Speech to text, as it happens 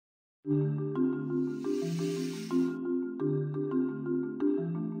Good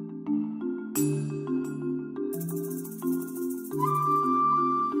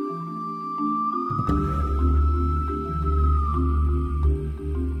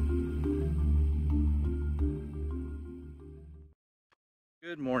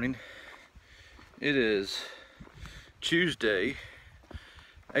morning. It is Tuesday,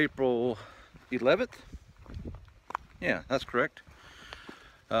 April 11th. Yeah, that's correct.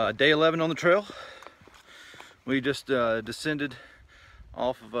 Day 11 on the trail. We just descended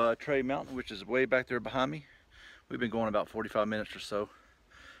off of Trey Mountain, which is way back there behind me. We've been going about 45 minutes or so.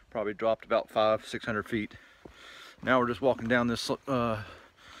 Probably dropped about 500-600 feet. Now we're just walking down this a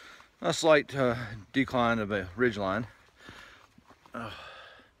slight decline of a ridge line.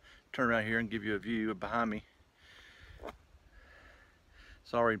 Turn around here and give you a view of behind me.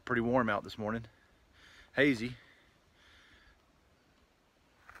 It's already pretty warm out this morning. Hazy.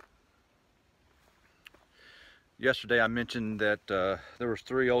 Yesterday I mentioned that there was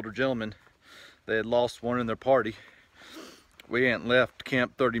 3 older gentlemen. They had lost one in their party. We hadn't left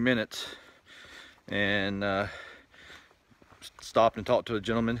camp 30 minutes and stopped and talked to a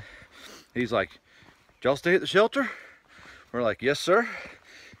gentleman. He's like, "Did y'all stay at the shelter?" We're like, "Yes, sir."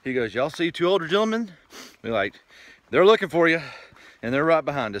 He goes, "Y'all see 2 older gentlemen?" We're like, "They're looking for you," and they're right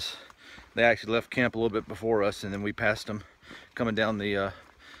behind us. They actually left camp a little bit before us, and then we passed them coming down the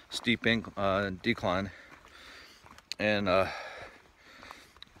steep decline. And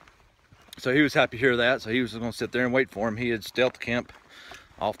so he was happy to hear that, so he was going to sit there and wait for him. He had stealth camp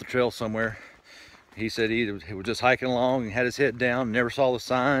off the trail somewhere. He said he was just hiking along and had his head down, never saw the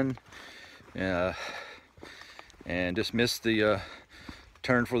sign, and just missed the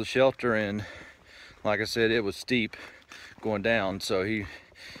turn for the shelter. And like I said, it was steep going down, so he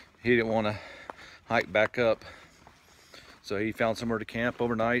didn't want to hike back up. So he found somewhere to camp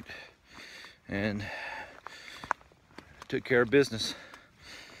overnight and took care of business.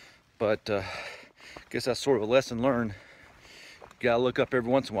 But I guess that's sort of a lesson learned. You gotta look up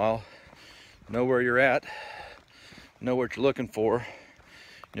every once in a while, know where you're at, know what you're looking for.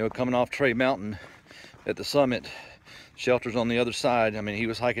 You know, coming off Trey Mountain at the summit, shelter's on the other side. I mean, he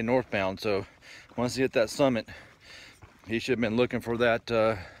was hiking northbound, so once he hit that summit, he should have been looking for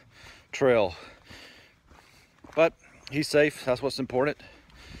that trail. But he's safe, that's what's important.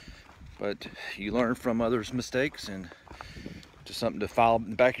 But you learn from others' mistakes, and just something to file in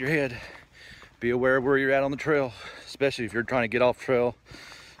the back of your head. Be aware of where you're at on the trail, especially if you're trying to get off trail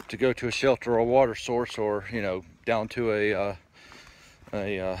to go to a shelter or a water source, or, you know, down to a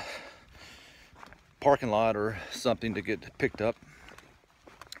parking lot or something to get picked up.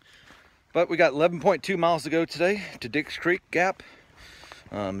 But we got 11.2 miles to go today to Dix Creek Gap.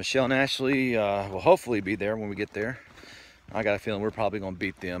 Michelle and Ashley will hopefully be there when we get there. I got a feeling we're probably going to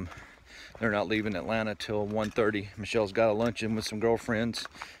beat them. They're not leaving Atlanta till 1:30. Michelle's got a luncheon with some girlfriends.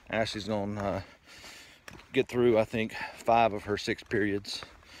 Ashley's going to get through, I think, 5 of her 6 periods,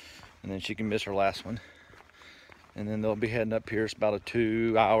 and then she can miss her last one. And then they'll be heading up here. It's about a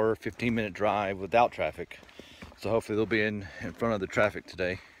 2-hour, 15-minute drive without traffic. So hopefully they'll be in front of the traffic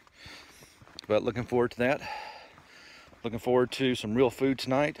today. But looking forward to that. Looking forward to some real food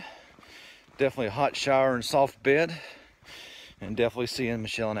tonight. Definitely a hot shower and soft bed. And definitely seeing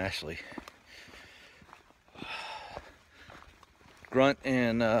Michelle and Ashley. Grunt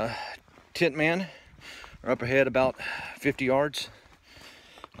and Tent Man are up ahead about 50 yards.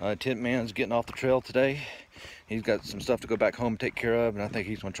 Tent Man's getting off the trail today. He's got some stuff to go back home and take care of, and I think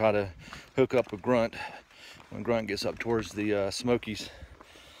he's going to try to hook up with Grunt when Grunt gets up towards the Smokies.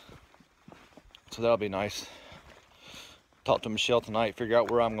 So that'll be nice. Talk to Michelle tonight, figure out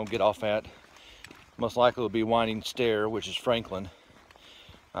where I'm going to get off at. Most likely it'll be Winding Stair, which is Franklin.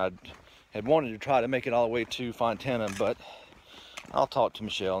 I had wanted to try to make it all the way to Fontana, but I'll talk to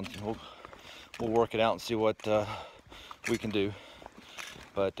Michelle and we'll work it out and see what we can do.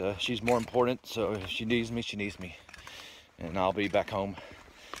 But she's more important, so if she needs me, she needs me. And I'll be back home.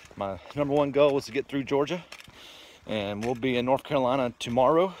 My #1 goal is to get through Georgia, and we'll be in North Carolina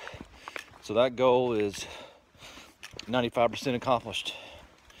tomorrow. So that goal is 95% accomplished.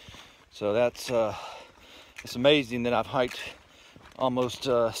 So that's it's amazing that I've hiked almost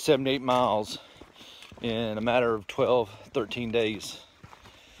 78 miles in a matter of 12-13 days,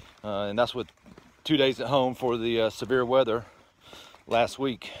 and that's with 2 days at home for the severe weather last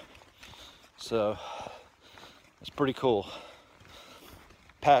week. So it's pretty cool.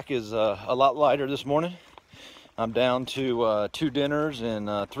 Pack is a lot lighter this morning. I'm down to 2 dinners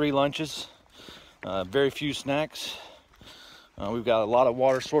and 3 lunches, very few snacks. We've got a lot of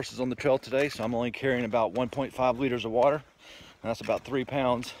water sources on the trail today, so I'm only carrying about 1.5 liters of water. That's about 3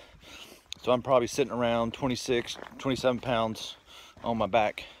 pounds. So I'm probably sitting around 26, 27 pounds on my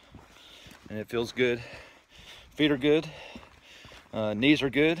back. And it feels good. Feet are good. Knees are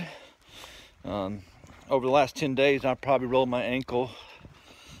good. Over the last 10 days, I probably rolled my ankle,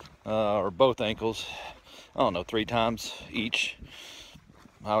 or both ankles, I don't know, 3 times each.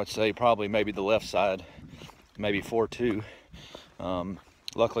 I would say probably maybe the left side, maybe 4 too.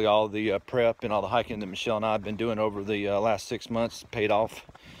 Luckily, all the prep and all the hiking that Michelle and I have been doing over the last 6 months paid off.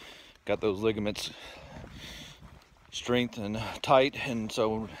 Got those ligaments strength and tight, and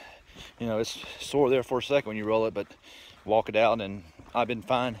so, you know, it's sore there for a second when you roll it, but walk it out, and I've been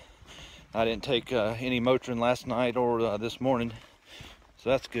fine. I didn't take any Motrin last night or this morning, so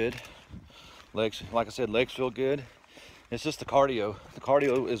that's good. Legs, like I said, legs feel good. It's just the cardio. The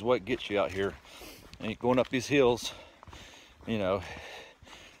cardio is what gets you out here. And going up these hills, you know,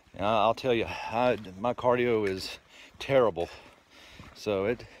 I'll tell you, my cardio is terrible. So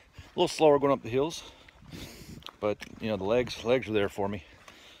it's a little slower going up the hills, but you know, the legs are there for me,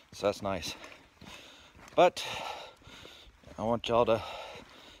 so that's nice. But I want y'all to,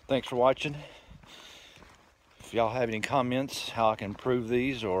 thanks for watching. If y'all have any comments how I can improve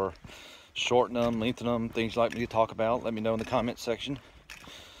these or shorten them, lengthen them, things you'd like me to talk about, let me know in the comment section.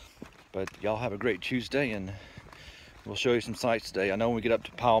 But y'all have a great Tuesday, and we'll show you some sights today. I know when we get up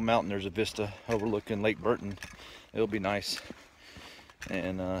to Powell Mountain, there's a vista overlooking Lake Burton. It'll be nice.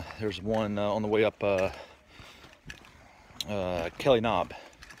 And there's one on the way up Kelly Knob.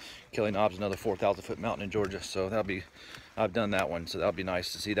 Kelly Knob's another 4,000 foot mountain in Georgia, so that'll be, I've done that one, so that'll be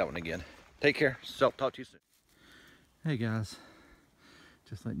nice to see that one again. Take care. So talk to you soon. Hey guys,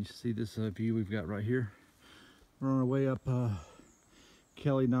 just letting you see this view we've got right here. We're on our way up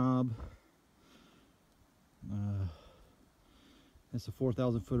Kelly Knob. It's a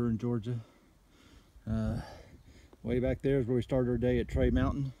 4,000 footer in Georgia. Way back there is where we started our day at Trey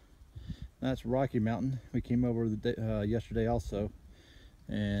Mountain. That's Rocky Mountain. We came over the day, yesterday also,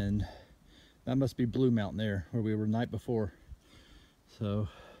 and that must be Blue Mountain there where we were the night before. So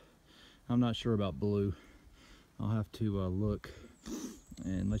I'm not sure about Blue. I'll have to look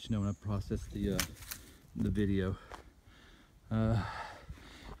and let you know when I process the video.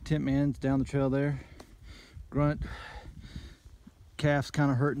 Tent man's down the trail there. Grunt calf's kind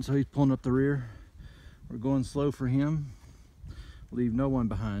of hurting, so he's pulling up the rear. We're going slow for him. Leave no one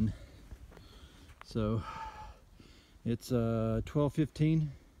behind. So it's 12:15.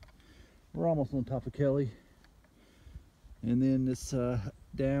 We're almost on top of Kelly, and then this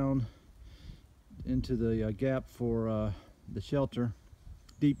down into the gap for the shelter,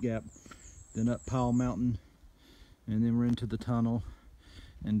 deep gap, then up Powell Mountain, and then we're into the tunnel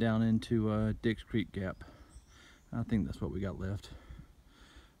and down into Dix Creek Gap. I think that's what we got left.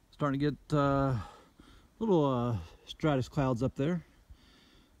 Starting to get little stratus clouds up there.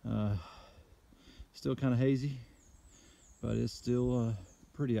 Still kind of hazy, but it's still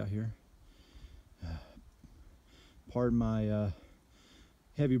pretty out here. Pardon my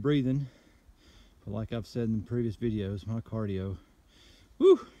heavy breathing, but like I've said in previous videos, my cardio,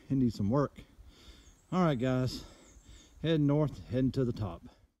 whew, it needs some work. All right guys, heading north, heading to the top.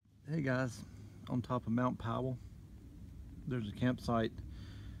 Hey guys, on top of Mount Powell, there's a campsite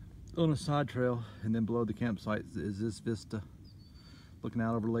on a side trail, and then below the campsite is this vista looking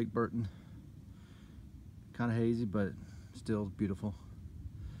out over Lake Burton. Kind of hazy, but still beautiful.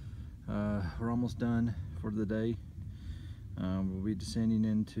 We're almost done for the day. We'll be descending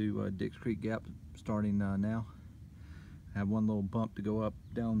into Dix Creek Gap starting now. I have one little bump to go up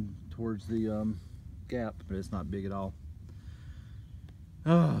down towards the gap, but it's not big at all.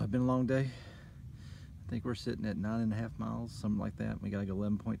 Oh, it's been a long day. I think we're sitting at 9.5 miles, something like that. We gotta go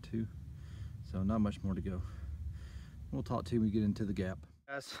 11.2, so not much more to go. We'll talk to you when we get into the gap.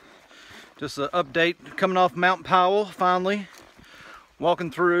 Guys, just an update coming off Mount Powell finally.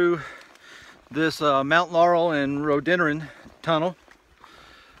 Walking through this Mount Laurel and Rhododendron tunnel.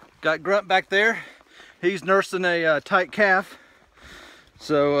 Got Grunt back there. He's nursing a tight calf.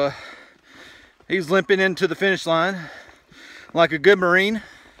 So he's limping into the finish line like a good Marine.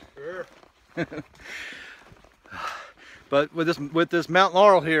 Sure. But with this Mount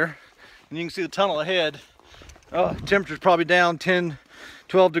Laurel here, and you can see the tunnel ahead, temperature's probably down 10,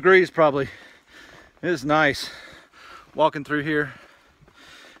 12 degrees probably. It is nice walking through here.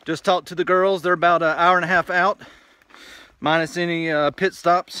 Just talked to the girls. They're about an hour and a half out, minus any pit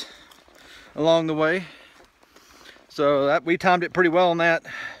stops along the way. So that we timed it pretty well on that.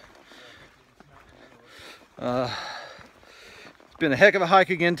 It's been a heck of a hike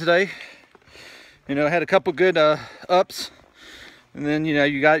again today. You know, I had a couple good ups, and then you know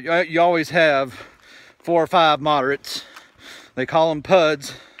you always have 4 or 5 moderates. They call them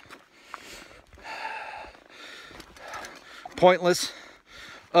PUDs. Pointless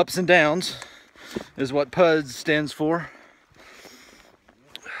ups and downs is what PUDs stands for.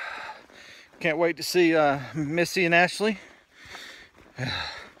 Can't wait to see Missy and Ashley.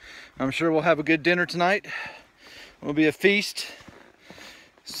 I'm sure we'll have a good dinner tonight. It'll be a feast.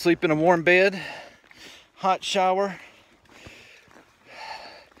 Sleep in a warm bed, hot shower.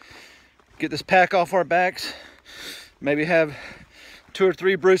 Get this pack off our backs. Maybe have 2 or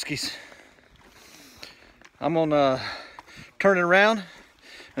 3 brewskis. I'm gonna turn it around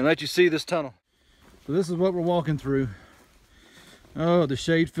and let you see this tunnel. So this is what we're walking through. Oh, the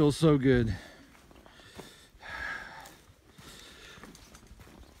shade feels so good.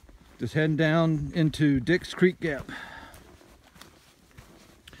 Just heading down into Dix Creek Gap.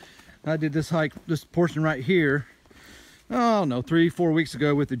 I did this hike, this portion right here, oh no, 3-4 weeks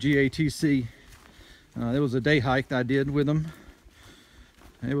ago with the GATC. It was a day hike that I did with them.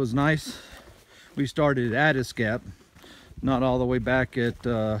 It was nice. We started at Addis Gap, not all the way back at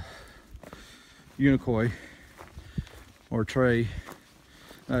Unicoi or Trey,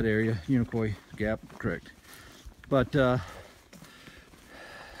 that area, Unicoi Gap, correct. But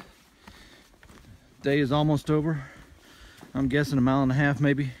day is almost over. I'm guessing 1.5 miles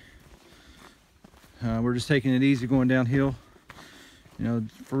maybe. We're just taking it easy going downhill. You know,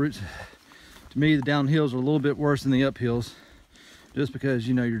 to me the downhills are a little bit worse than the uphills, just because,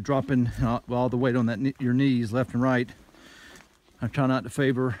 you know, you're dropping all the weight on that your knees left and right. I try not to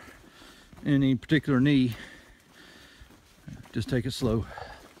favor any particular knee. Just take it slow.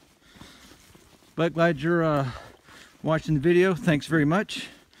 But glad you're watching the video. Thanks very much.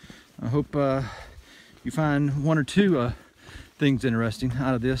 I hope you find 1 or 2 things interesting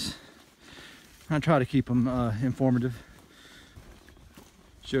out of this. I try to keep them informative,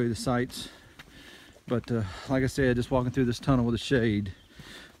 show you the sights. But like I said, just walking through this tunnel with a shade,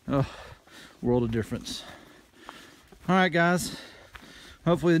 oh, world of difference. All right, guys.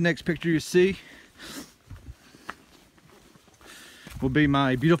 Hopefully the next picture you see will be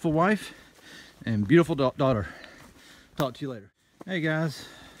my beautiful wife and beautiful daughter. Talk to you later. Hey guys,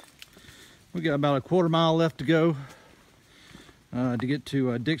 we got about a 1/4 mile left to go to get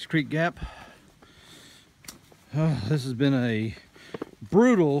to Dix Creek Gap. This has been a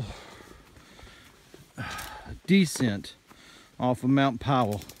brutal descent off of Mount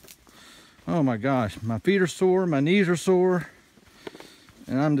Powell. Oh my gosh, my feet are sore, my knees are sore,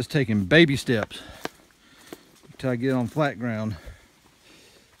 and I'm just taking baby steps until I get on flat ground.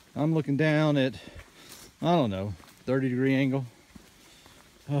 I'm looking down at, I don't know, 30-degree angle.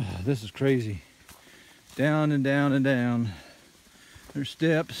 Oh, this is crazy. Down and down and down. There's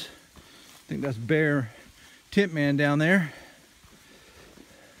steps. I think that's Bear Tent Man down there.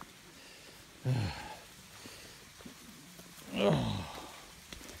 Oh.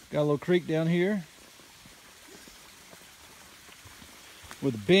 Got a little creek down here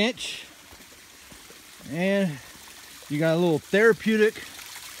with a bench, and you got a little therapeutic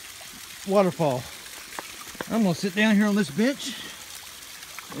waterfall. I'm gonna sit down here on this bench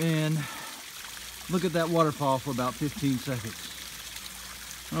and look at that waterfall for about 15 seconds.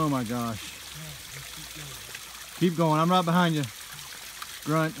 Oh my gosh. Keep going, I'm right behind you.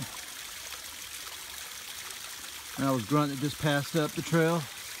 Grunt. That was Grunt that just passed up the trail.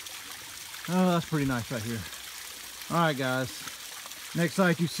 Oh, that's pretty nice right here. All right, guys. Next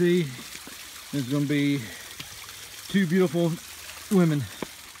sight you see is going to be 2 beautiful women.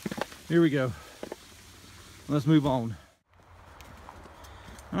 Here we go. Let's move on.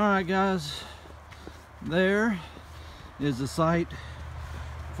 All right, guys. There is the site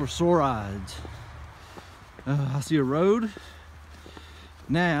for sore eyes. I see a road.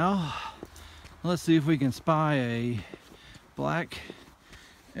 Now, let's see if we can spy a black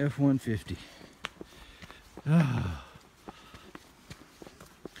F-150.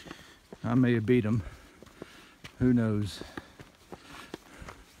 I may have beat them. Who knows?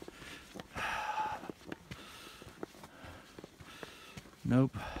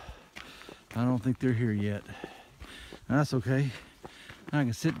 Nope. I don't think they're here yet. That's okay. I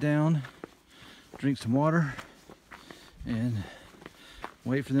can sit down, drink some water, and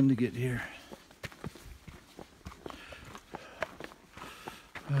wait for them to get here.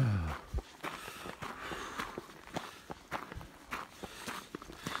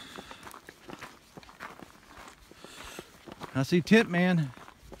 I see Tent Man.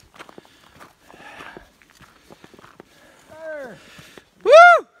 Woo!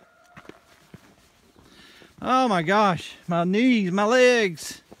 Oh my gosh, my knees, my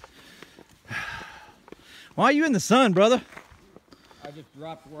legs. Why are you in the sun, brother? I just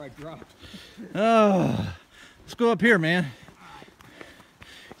dropped where I dropped. Oh, let's go up here, man.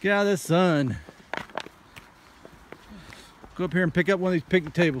 Get out of the sun. Go up here and pick up one of these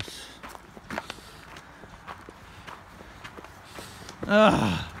picnic tables.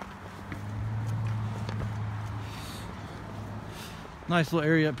 Nice little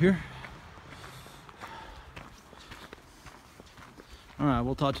area up here. All right,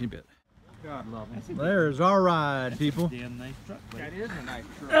 we'll talk to you in a bit. God love him. There's our ride, people. Damn nice truck. That is a nice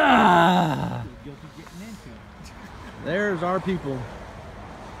truck. There's our people.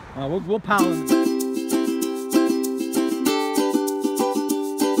 We'll pile in.